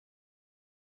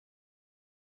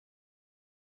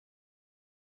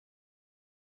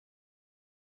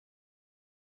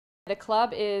The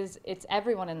club it's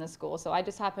everyone in the school, so I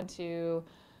just happen to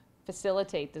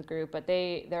facilitate the group, but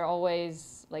they're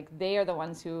always, like, they are the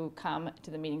ones who come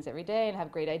to the meetings every day and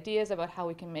have great ideas about how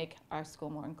we can make our school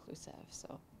more inclusive.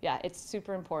 So yeah, it's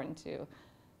super important to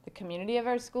the community of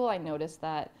our school. I noticed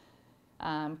that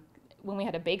when we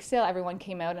had a bake sale, everyone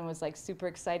came out and was like super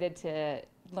excited to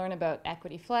learn about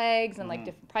equity flags and like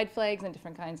different pride flags and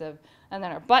different kinds of, and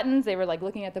then our buttons, they were like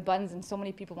looking at the buttons and so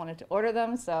many people wanted to order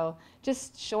them. So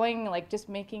just showing, like, just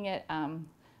making it an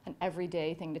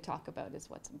everyday thing to talk about is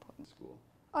what's important. School.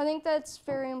 I think that's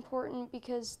very important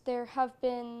because there have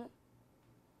been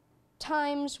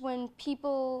times when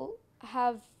people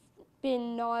have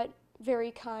been not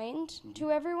very kind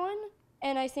to everyone,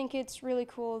 and I think it's really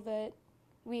cool that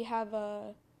we have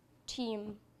a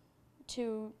team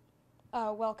to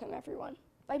welcome everyone.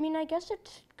 I mean, I guess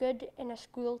it's good in a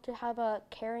school to have a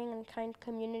caring and kind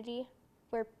community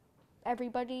where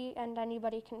everybody and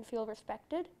anybody can feel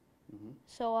respected.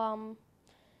 So I'd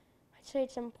say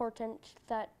it's important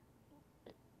that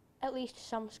at least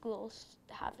some schools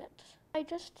have it.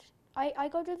 I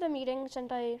go to the meetings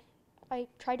and I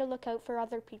try to look out for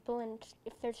other people, and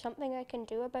if there's something I can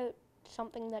do about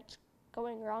something that's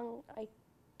going wrong, I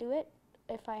do it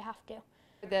if I have to.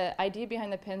 The idea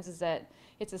behind the pins is that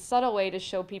it's a subtle way to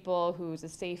show people who's a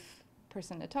safe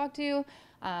person to talk to,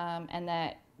 and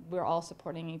that we're all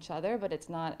supporting each other, but it's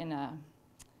not in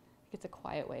it's a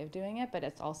quiet way of doing it, but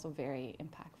it's also very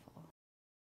impactful.